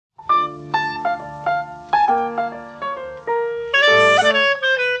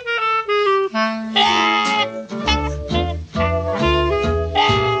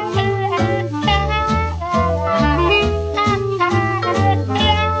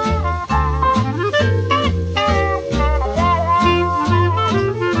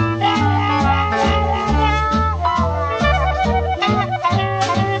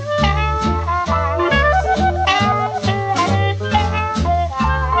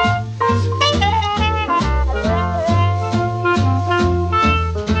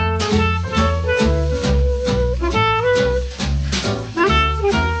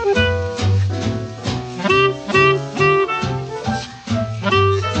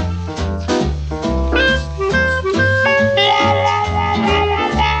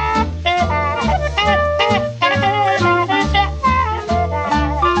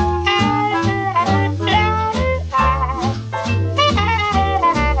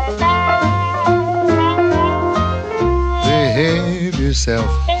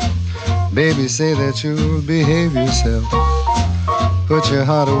yourself. Baby, say that you'll behave yourself. Put your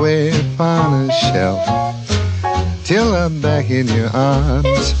heart away upon a shelf till I'm back in your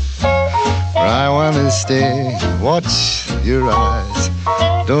arms. Where I wanna stay, watch your eyes.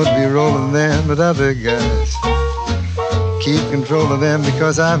 Don't be rolling them with other guys. Keep control of them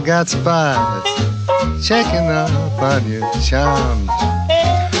because I've got spies checking up on your charms.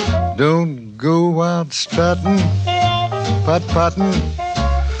 Don't go out strutting, putt-putting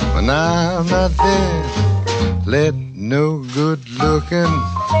when I'm not there. Let no good looking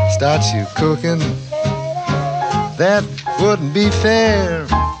start you cooking. That wouldn't be fair.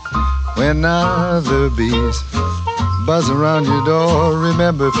 When other bees buzz around your door,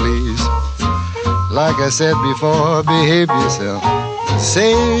 remember please, like I said before, behave yourself.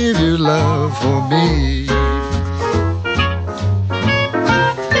 Save your love for me.